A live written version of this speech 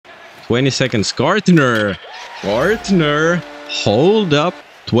20 seconds. Gartner. Hold up.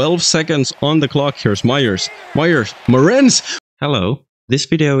 12 seconds on the clock. Here's Myers. Morenz. Hello. This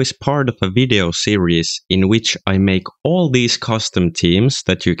video is part of a video series in which I make all these custom teams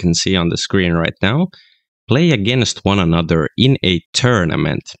that you can see on the screen right now play against one another in a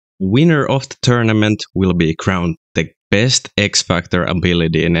tournament. Winner of the tournament will be crowned the best X-Factor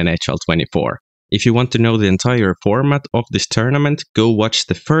ability in NHL 24. If you want to know the entire format of this tournament, go watch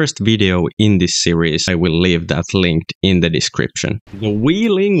the first video in this series. I will leave that linked in the description. The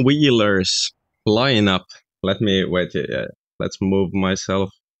Wheeling Wheelers lineup. Let me wait. Let's move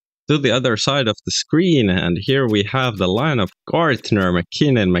myself to the other side of the screen. And here we have the lineup. Gartner,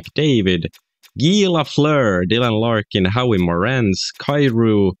 MacKinnon, McDavid, Guy Lafleur, Dylan Larkin, Howie Morenz,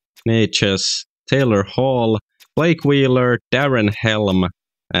 Kyrou, Natchez, Taylor Hall, Blake Wheeler, Darren Helm,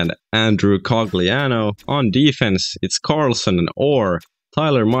 and Andrew Cogliano. On defense, it's Carlson and Orr,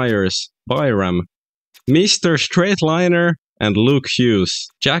 Tyler Myers, Byram, Mr. Straightliner, and Luke Hughes,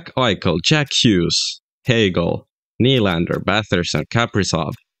 Jack Eichel, Jack Hughes, Hagel, Nylander, Batherson,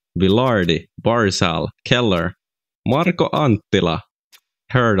 Kaprizov, Vilardi, Barzal, Keller, Marco Anttila,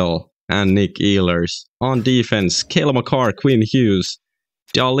 Hurdle, and Nick Ehlers. On defense, Cale Makar, Quinn Hughes,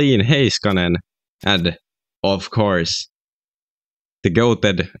 Darlene Heiskanen, and, of course, the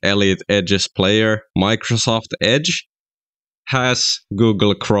goated Elite Edges player, Microsoft Edge, has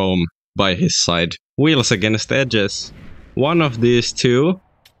Google Chrome by his side. Wheels against Edges. One of these two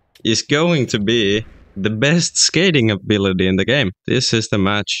is going to be the best skating ability in the game. This is the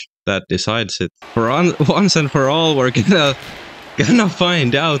match that decides it. For once and for all, we're gonna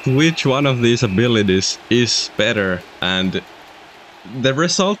find out which one of these abilities is better, and the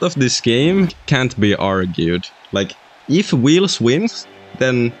result of this game can't be argued. Like, if Wheels wins,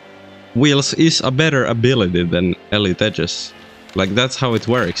 then Wheels is a better ability than Elite Edges. Like, that's how it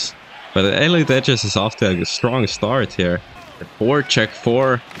works. But Elite Edges is off to a strong start here. The forecheck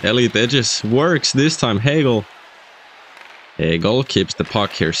for Elite Edges works this time. Hagel keeps the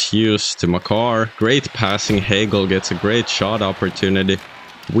puck. Here's Hughes to Makar. Great passing. Hagel gets a great shot opportunity.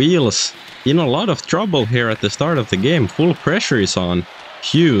 Wheels in a lot of trouble here at the start of the game. Full pressure is on.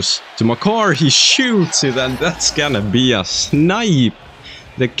 Hughes to Makar. He shoots it, and that's gonna be a snipe.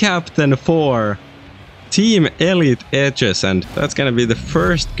 The captain for Team Elite Edges, and that's gonna be the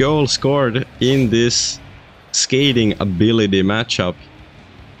first goal scored in this skating ability matchup.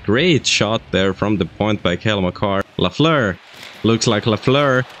 Great shot there from the point by Cale Makar. Lafleur. Looks like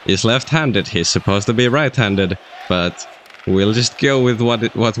Lafleur is left-handed. He's supposed to be right-handed, but we'll just go with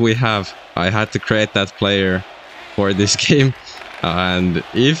what we have. I had to create that player for this game. And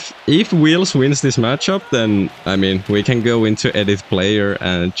if Wheels wins this matchup, then, I mean, we can go into edit player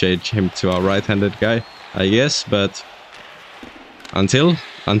and change him to a right-handed guy, I guess. But until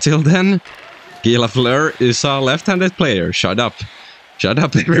then, Guy Lafleur is a left-handed player. Shut up,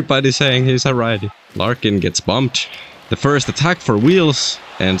 everybody saying he's a righty. Larkin gets bumped. The first attack for Wheels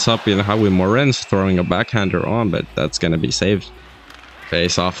ends up in Howie Morenz throwing a backhander on, but that's gonna be saved.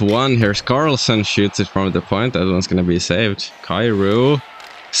 Face off one. Here's Carlson, shoots it from the point. That one's gonna be saved. Kyrou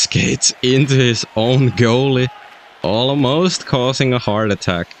skates into his own goalie, almost causing a heart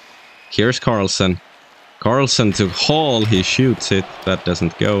attack. Here's Carlson. Carlson to Hall. He shoots it. That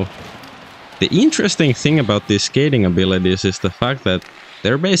doesn't go. The interesting thing about these skating abilities is the fact that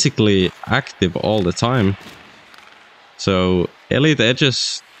they're basically active all the time. So Elite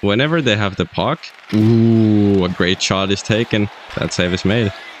Edges, whenever they have the puck, ooh, a great shot is taken. That save is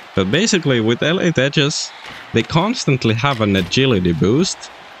made. But basically with Elite Edges, they constantly have an agility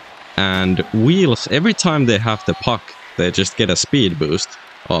boost. And Wheels, every time they have the puck, they just get a speed boost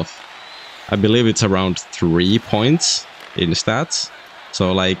of, I believe it's around 3 points in stats.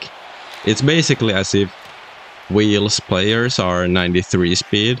 So like, it's basically as if Wheels players are 93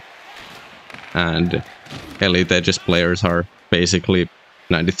 speed and Elite Edges players are basically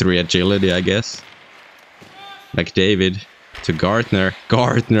 93 agility, I guess. McDavid to Gartner.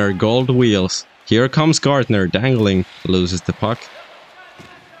 Gartner, gold Wheels. Here comes Gartner, dangling, loses the puck.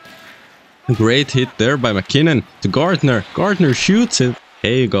 Great hit there by MacKinnon to Gartner. Gartner shoots it.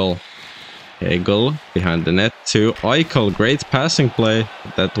 Hagel behind the net to Eichel. Great passing play.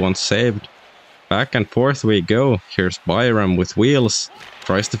 That one saved. Back and forth we go. Here's Byram with Wheels.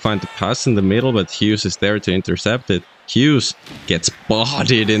 Tries to find the pass in the middle, but Hughes is there to intercept it. Hughes gets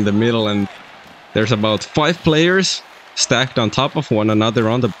bodied in the middle, and there's about 5 players stacked on top of one another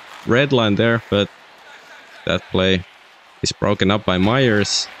on the red line there, but that play is broken up by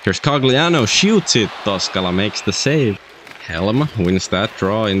Myers. Here's Cogliano, shoots it. Toskala makes the save. Helm wins that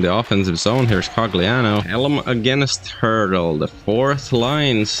draw in the offensive zone. Here's Cogliano. Helm against Hurdle. The fourth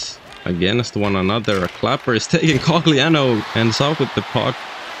lines against one another. Clapper is taking Cogliano, ends up with the puck.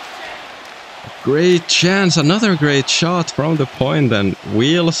 Great chance, another great shot from the point, and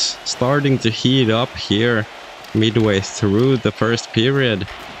Wheels starting to heat up here midway through the first period.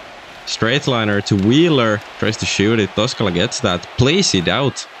 Straight liner to Wheeler, tries to shoot it, Toskala gets that, plays it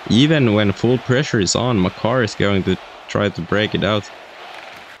out. Even when full pressure is on, Makar is going to try to break it out.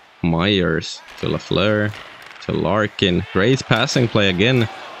 Myers to Lafleur, to Larkin, great passing play again.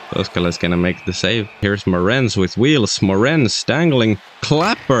 Toskala is gonna make the save. Here's Morenz with Wheels, Morenz dangling,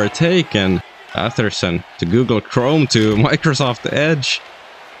 Clapper taken. Batherson to Google Chrome to Microsoft Edge,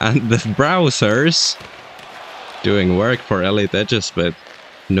 and the browsers doing work for Elite Edges, but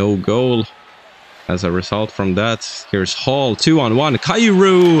no goal as a result from that. Here's Hall, 2-on-1,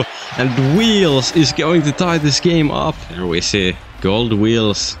 Kairu, and Wheels is going to tie this game up. There we see Gold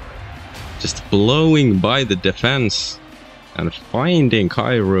Wheels just blowing by the defense and finding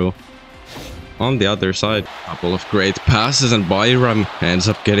Kairu on the other side. Couple of great passes, and Byram ends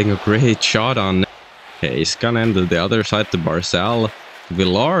up getting a great shot on Heiskanen to the other side to Barzal.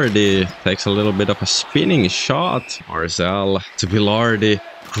 Vilardi takes a little bit of a spinning shot. Barzal to Vilardi.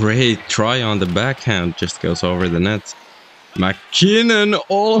 Great try on the backhand, just goes over the net. McKinnon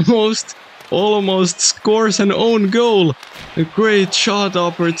almost scores an own goal. A great shot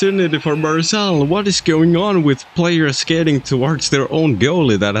opportunity for Barzal. What is going on with players skating towards their own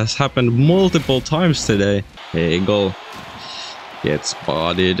goalie? That has happened multiple times today. Hagel gets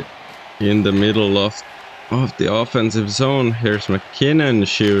bodied in the middle of the offensive zone. Here's McKinnon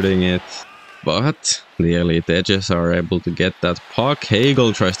shooting it, but the Elite Edges are able to get that puck.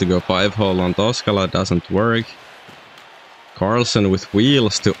 Hagel tries to go 5-hole on Toskala, doesn't work. Carlson with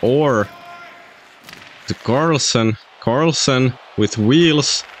Wheels to Orr. To Carlson. Carlson with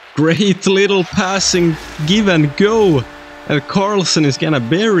Wheels. Great little passing give and go. And Carlson is gonna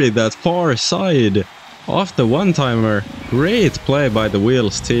bury that far side off the one-timer. Great play by the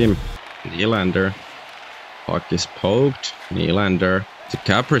Wheels team. Nylander. Puck is poked. Nylander to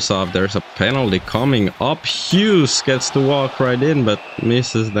Kaprizov. There's a penalty coming up. Hughes gets to walk right in but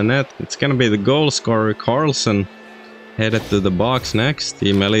misses the net. It's gonna be the goal scorer Carlson headed to the box next.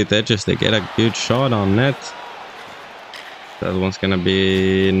 Team Elite Edges, they get a good shot on net. That one's gonna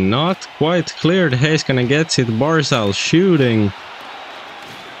be not quite cleared. Heiskanen gets it. Barzal shooting.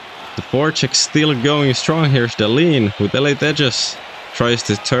 The forecheck still going strong. Here's Dahlin with Elite Edges. Tries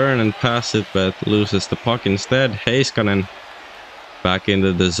to turn and pass it, but loses the puck instead. Heiskanen back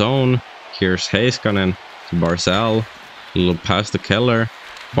into the zone. Here's Heiskanen to Barzal. A little pass to Keller.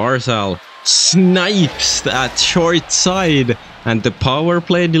 Barzal snipes that short side, and the power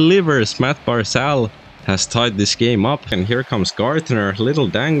play delivers. Matt Barzal has tied this game up, and here comes Gardner. Little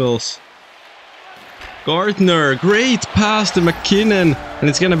dangles. Gardner, great pass to McKinnon, and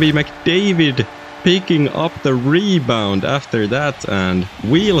it's gonna be McDavid picking up the rebound after that, and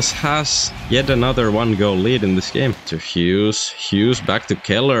Wheels has yet another one-goal lead in this game. To Hughes. Hughes back to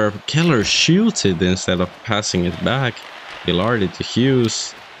Keller. Keller shoots it instead of passing it back. Vilardi to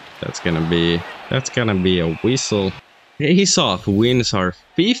Hughes. That's gonna be a whistle. Face-off wins are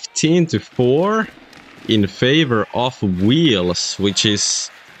 15-4 in favor of Wheels, which is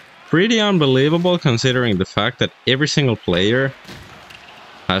pretty unbelievable considering the fact that every single player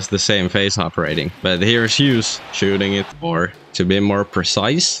has the same face-off rating. But here's Hughes shooting it, or to be more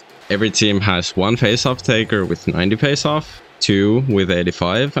precise, every team has one face-off taker with 90 face-off, 2 with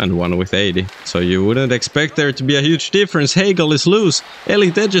 85, and 1 with 80. So you wouldn't expect there to be a huge difference. Hagel is loose.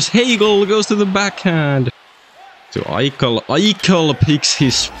 Elite Edges. Hagel goes to the backhand. To Eichel. Eichel picks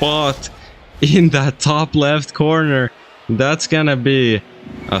his spot in that top left corner. That's gonna be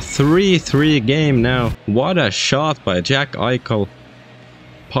a 3-3 game now. What a shot by Jack Eichel.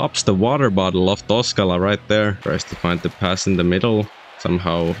 Pops the water bottle off Toskala right there. Tries to find the pass in the middle.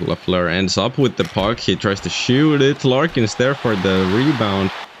 Somehow Lafleur ends up with the puck. He tries to shoot it. Larkin's there for the rebound.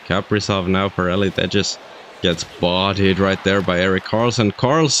 Kaprizov now for Elite Edges. Gets bodied right there by Erik Karlsson.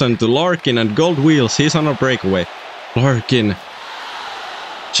 Karlsson to Larkin, and Gold Wheels. He's on a breakaway. Larkin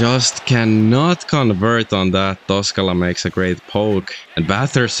just cannot convert on that. Toskala makes a great poke. And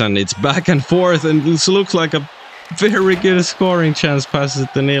Batherson, it's back and forth, and this looks like a very good scoring chance. Passes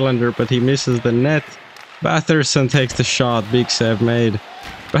it to Nylander, but he misses the net. Batherson takes the shot. Big save made.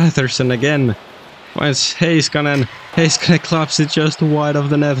 Batherson again. Finds Heiskanen. Heiskanen claps it just wide of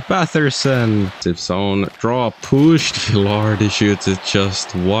the net. Batherson. It's zone. Draw pushed. Vilardi shoots it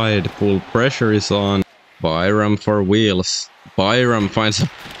just wide. Full pressure is on. Byram for Wheels. Byram finds a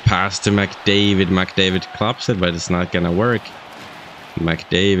pass to McDavid. McDavid claps it, but it's not gonna work.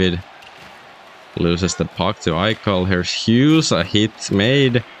 McDavid loses the puck to Eichel. Here's Hughes. A hit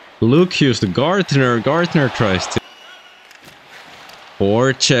made. Luke Hughes to Gartner. Gartner tries to.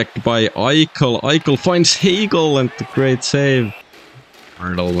 Forechecked by Eichel. Eichel finds Hagel and the great save.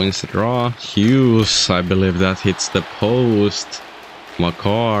 Arnold wins the draw. Hughes, I believe that hits the post.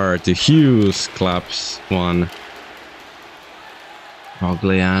 Makar to Hughes, claps one.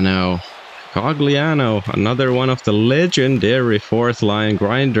 Cogliano, another one of the legendary fourth line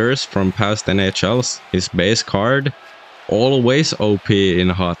grinders from past NHLs. His base card, always OP in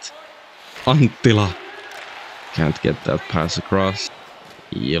hot. Anttila, can't get that pass across.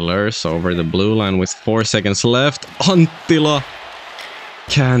 Ehlers over the blue line with 4 seconds left. Anttila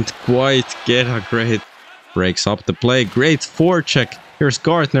can't quite get a great, breaks up the play. Great forecheck. Here's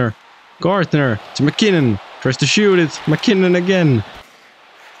Gartner. Gartner to McKinnon. Tries to shoot it. McKinnon again.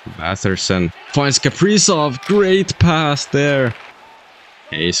 Batherson finds Kaprizov. Great pass there.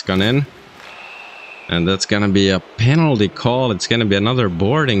 Heiskanen. And that's gonna be a penalty call. It's gonna be another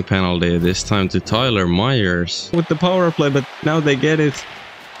boarding penalty, this time to Tyler Myers. With the power play, but now they get it.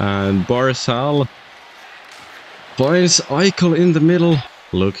 And Barzal finds Eichel in the middle,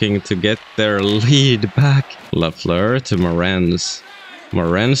 looking to get their lead back. Lafleur to Morenz.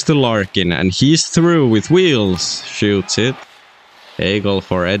 Morenz to Larkin, and he's through with wheels. Shoots it. Hagel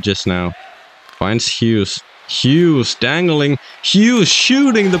for edges now. Finds Hughes. Hughes dangling. Hughes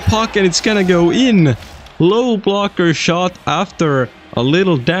shooting the puck, and it's gonna go in. Low blocker shot after a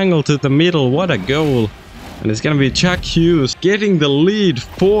little dangle to the middle. What a goal. And it's gonna be Jack Hughes getting the lead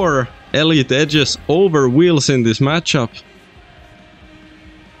for Elite Edges over Wheels in this matchup.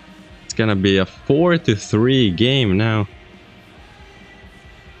 It's gonna be a 4-3 game now.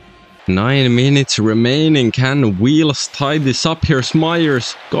 9 minutes remaining. Can Wheels tie this up? Here's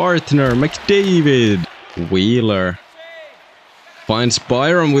Myers, Gartner, McDavid. Wheeler finds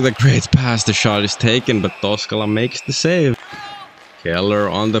Byram with a great pass. The shot is taken, but Toskala makes the save. Keller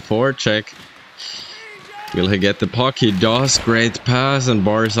on the forecheck. Will he get the puck? He does. Great pass, and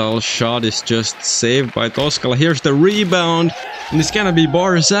Barzal's shot is just saved by Toskala. Here's the rebound, and it's gonna be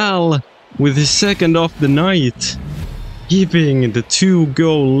Barzal with his second of the night, giving the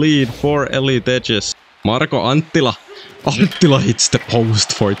 2-goal lead for Elite Edges. Marko Anttila. Anttila hits the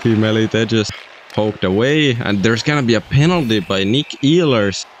post for Team Elite Edges. Poked away, and there's gonna be a penalty by Nick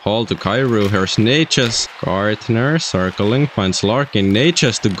Ehlers. Hall to Kyrou. Here's Natchez. Gartner circling, finds Larkin.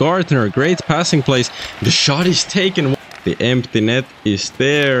 Natchez to Gartner. Great passing plays. The shot is taken. The empty net is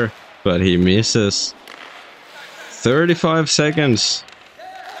there, but he misses. 35 seconds.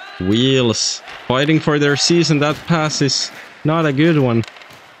 Wheels fighting for their season. That pass is not a good one.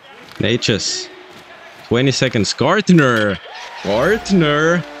 Natchez. 20 seconds. Gartner.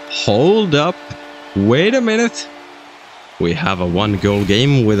 Gartner. Hold up. Wait a minute. We have a 1-goal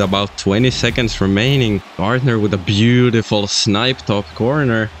game with about 20 seconds remaining. Gardner with a beautiful snipe top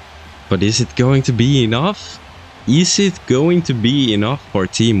corner. But is it going to be enough? Is it going to be enough for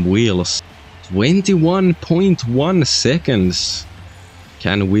Team Wheels? 21.1 seconds.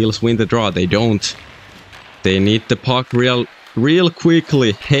 Can Wheels win the draw? They don't. They need the puck real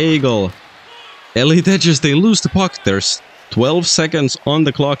quickly. Hagel. Elite Edges, they lose the puck. There's 12 seconds on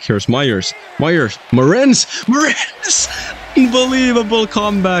the clock. Here's Myers. Myers. Morenz. Morenz! Unbelievable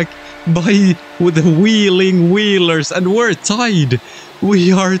comeback with the wheeling Wheelers. And we're tied.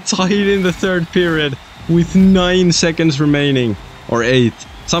 We are tied in the third period with 9 seconds remaining. Or 8.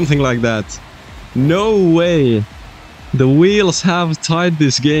 Something like that. No way. The Wheels have tied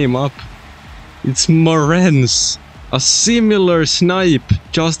this game up. It's Morenz. A similar snipe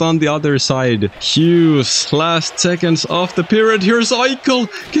just on the other side. Hughes, last seconds of the period. Here's Eichel.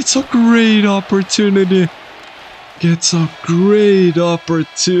 Gets a great opportunity. Gets a great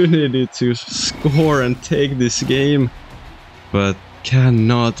opportunity to score and take this game. But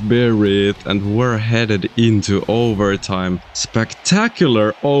cannot bury it. And we're headed into overtime.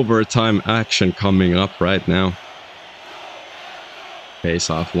 Spectacular overtime action coming up right now. Face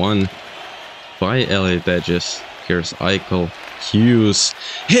off one by Elite Edges. Here's Eichel, Hughes,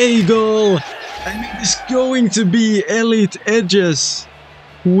 Hagel, and it is going to be Elite Edges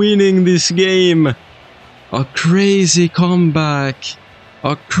winning this game. A crazy comeback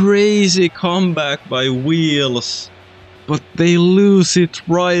by Wheels, but they lose it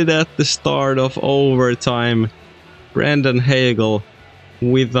right at the start of overtime. Brendan Hagel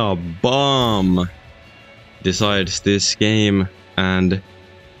with a bomb decides this game, and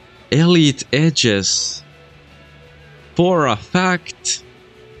Elite Edges, for a fact,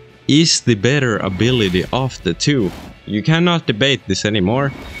 is the better ability of the two. You cannot debate this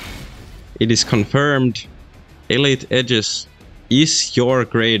anymore. It is confirmed. Elite Edges is your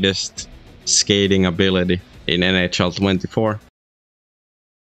greatest skating ability in NHL 24.